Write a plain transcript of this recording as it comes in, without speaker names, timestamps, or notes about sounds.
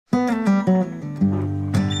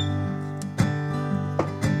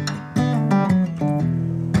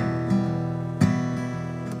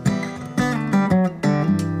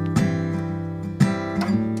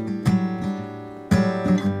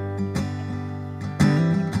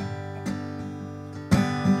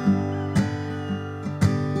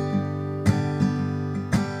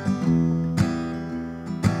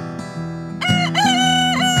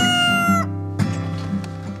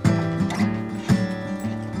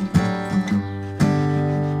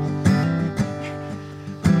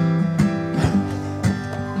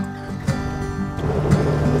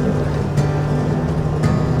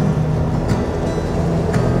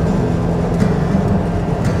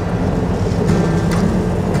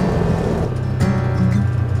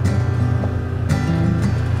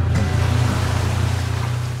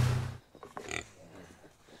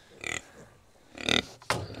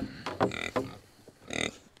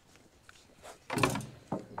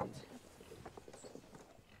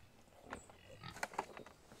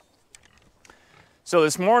So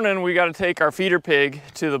this morning we got to take our feeder pig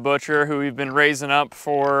to the butcher, who we've been raising up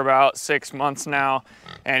for about 6 months now,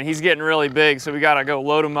 and he's getting really big, so we got to go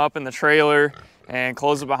load him up in the trailer and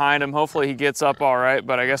close it behind him. Hopefully he gets up all right,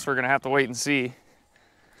 but I guess we're gonna have to wait and see.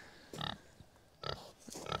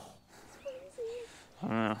 I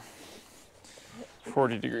don't know.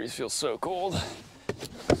 40 degrees feels so cold.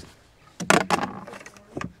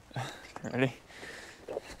 Ready?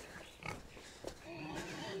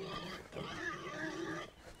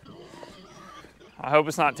 I hope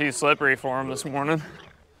it's not too slippery for him this morning.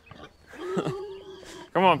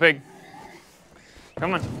 Come on, pig.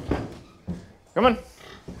 Come on. Come on.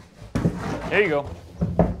 There you go.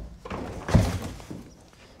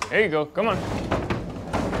 There you go. Come on.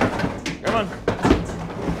 Come on.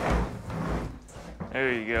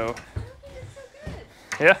 There you go.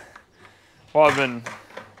 Yeah. Well, I've been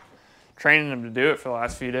training him to do it for the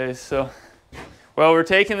last few days, so. Well, we're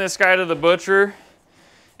taking this guy to the butcher,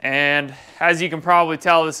 and as you can probably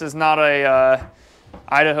tell, this is not a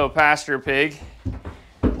Idaho pasture pig.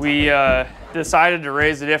 We decided to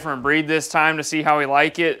raise a different breed this time to see how we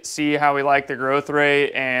like it, see how we like the growth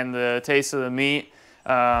rate and the taste of the meat.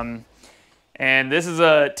 And this is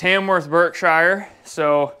a Tamworth Berkshire,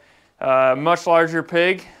 so much larger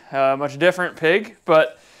pig, much different pig,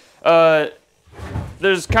 but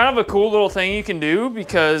there's kind of a cool little thing you can do,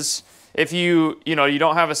 because if you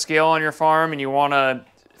don't have a scale on your farm and you want to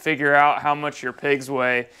figure out how much your pigs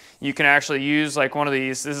weigh, you can actually use like one of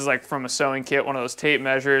these. This is like from a sewing kit, one of those tape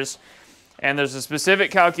measures, and there's a specific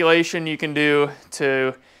calculation you can do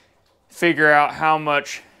to figure out how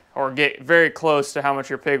much, or get very close to how much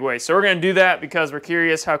your pig weighs. So we're going to do that because we're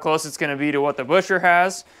curious how close it's going to be to what the butcher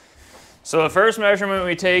has. So the first measurement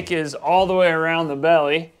we take is all the way around the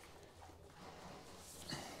belly,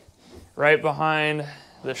 right behind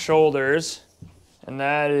the shoulders, and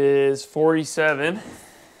that is 47.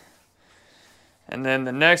 And then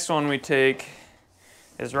the next one we take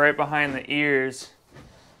is right behind the ears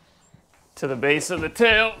to the base of the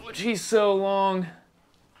tail, which he's so long,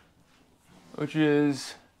 which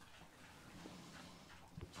is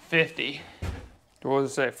 50. What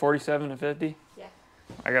does it say, 47 to 50? Yeah.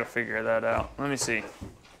 I gotta figure that out. Let me see.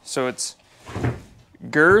 So it's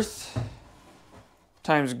girth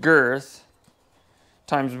times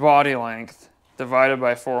body length divided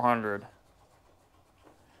by 400.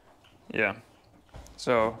 Yeah.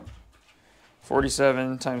 So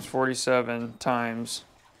 47 times 47 times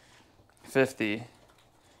 50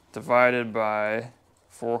 divided by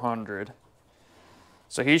 400.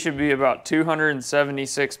 So he should be about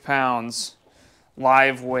 276 pounds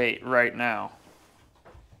live weight right now,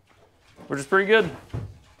 which is pretty good.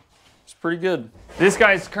 It's pretty good. This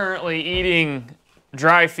guy's currently eating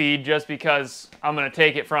dry feed just because I'm gonna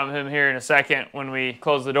take it from him here in a second when we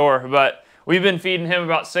close the door, but we've been feeding him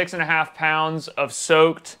about 6.5 pounds of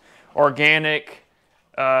soaked, organic,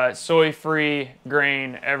 soy-free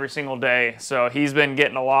grain every single day. So he's been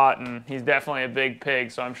getting a lot, and he's definitely a big pig,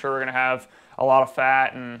 so I'm sure we're gonna have a lot of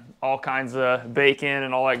fat and all kinds of bacon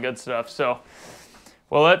and all that good stuff. So,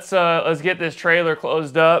 well, let's get this trailer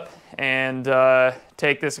closed up and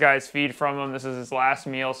take this guy's feed from him. This is his last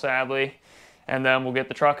meal, sadly. And then we'll get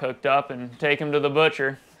the truck hooked up and take him to the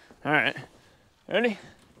butcher. All right, ready?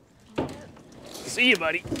 See you,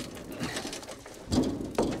 buddy.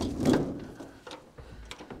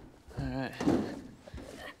 All right,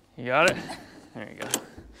 you got it? There you go.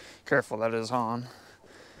 Careful, that is on.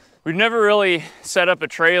 We've never really set up a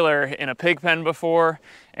trailer in a pig pen before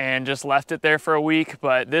and just left it there for a week,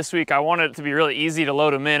 but this week I wanted it to be really easy to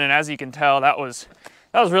load them in, and as you can tell, that was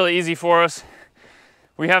really easy for us.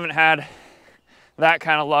 We haven't had that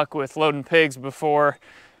kind of luck with loading pigs before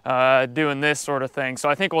doing this sort of thing, so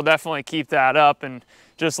I think we'll definitely keep that up and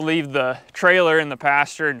just leave the trailer in the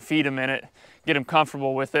pasture and feed them in it, get them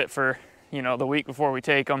comfortable with it for, you know, the week before we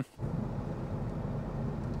take them.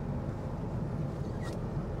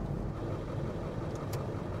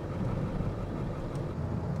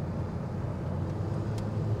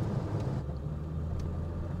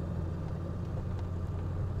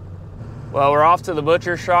 Well, we're off to the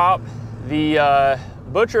butcher shop. The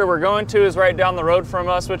butcher we're going to is right down the road from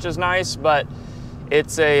us, which is nice, but it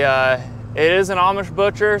is an Amish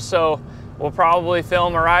butcher, so we'll probably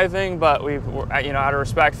film arriving, but out of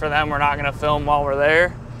respect for them, we're not gonna film while we're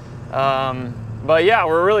there. But yeah,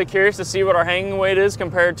 we're really curious to see what our hanging weight is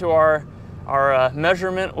compared to our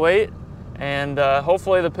measurement weight, and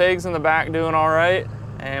hopefully the pig's in the back doing all right,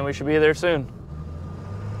 and we should be there soon.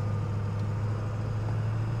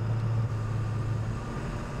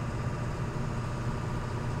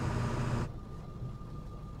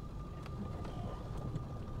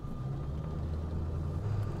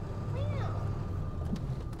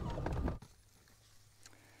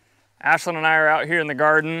 Ashlyn and I are out here in the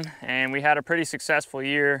garden, and we had a pretty successful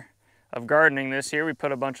year of gardening this year. We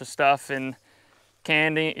put a bunch of stuff in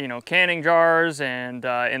canning jars and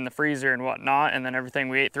in the freezer and whatnot, and then everything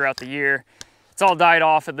we ate throughout the year, it's all died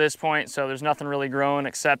off at this point, so there's nothing really growing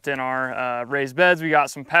except in our raised beds. We got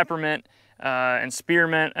some peppermint and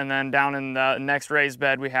spearmint, and then down in the next raised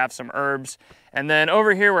bed we have some herbs. And then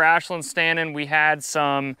over here where Ashlyn's standing, we had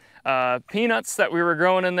some peanuts that we were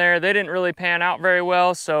growing in there. They didn't really pan out very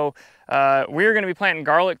well, so we're going to be planting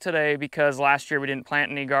garlic today because last year we didn't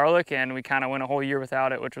plant any garlic and we kind of went a whole year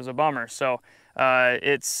without it, which was a bummer. So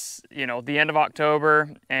it's, you know, the end of October,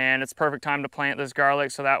 and it's perfect time to plant this garlic,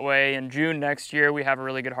 so that way in June next year we have a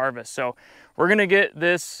really good harvest. So we're going to get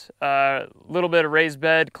this little bit of raised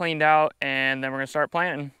bed cleaned out, and then we're going to start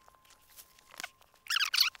planting.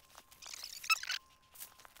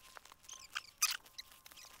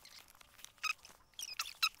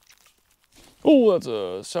 Oh, that's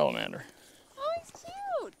a salamander. Oh, he's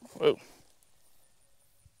cute. Whoa.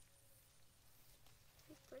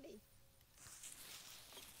 He's pretty.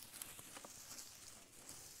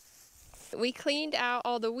 We cleaned out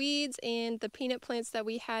all the weeds and the peanut plants that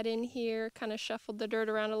we had in here, kind of shuffled the dirt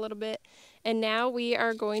around a little bit, and now we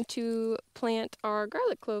are going to plant our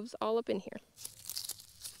garlic cloves all up in here.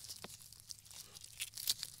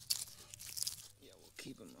 Yeah, we'll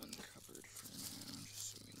keep them uncovered for now,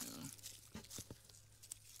 just so we know.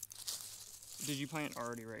 Did you plant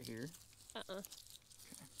already right here? Uh-uh. Okay.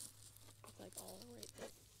 It's like all right there.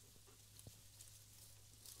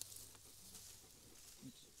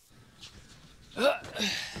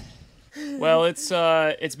 Well,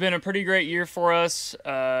 it's been a pretty great year for us.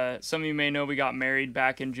 Some of you may know we got married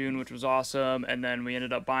back in June, which was awesome, and then we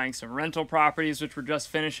ended up buying some rental properties, which we're just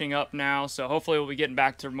finishing up now. So hopefully we'll be getting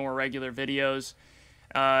back to more regular videos.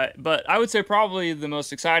 But I would say probably the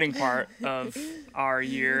most exciting part of our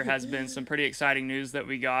year has been some pretty exciting news that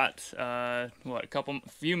we got,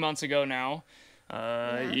 few months ago now.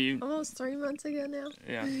 Yeah, almost 3 months ago now.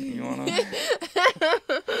 Yeah, you wanna?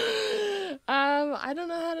 I don't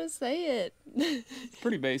know how to say it.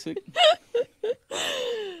 Pretty basic.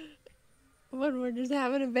 When we're just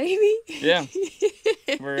having a baby. Yeah,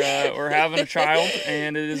 we're having a child,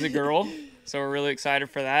 and it is a girl. So we're really excited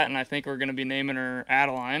for that, and I think we're going to be naming her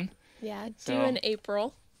Adeline. Yeah, due in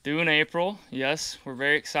April. Due in April, yes. We're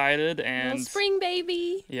very excited. And little spring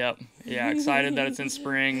baby. Yep. Yeah, excited that it's in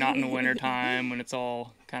spring, not in the winter time when it's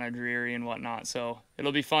all kind of dreary and whatnot. So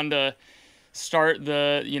it'll be fun to start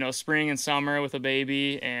the, spring and summer with a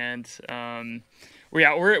baby. And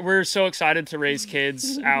we're so excited to raise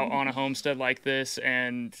kids out on a homestead like this.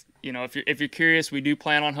 And if you're curious, we do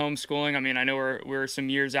plan on homeschooling. I mean, I know we're some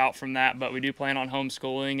years out from that, but we do plan on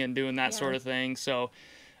homeschooling and doing that sort of thing. So,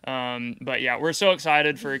 but yeah, we're so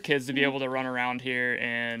excited for kids to be able to run around here,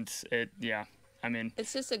 and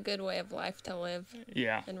it's just a good way of life to live.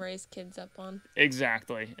 Yeah. And raise kids up on.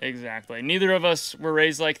 Exactly. Neither of us were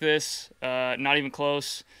raised like this, not even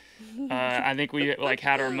close. I think we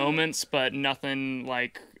had our moments, but nothing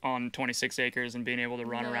like on 26 acres and being able to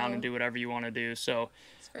run around and do whatever you want to do. So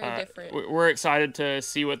it's very different. We're excited to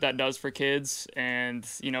see what that does for kids. And,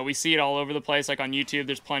 we see it all over the place. Like on YouTube,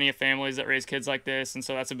 there's plenty of families that raise kids like this. And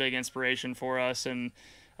so that's a big inspiration for us. And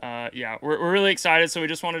we're really excited. So we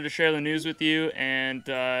just wanted to share the news with you. And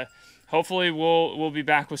hopefully we'll be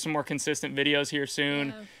back with some more consistent videos here soon.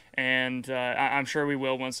 Yeah. And I'm sure we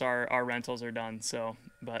will once our rentals are done. So,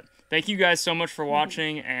 but thank you guys so much for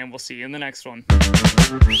watching, and we'll see you in the next one.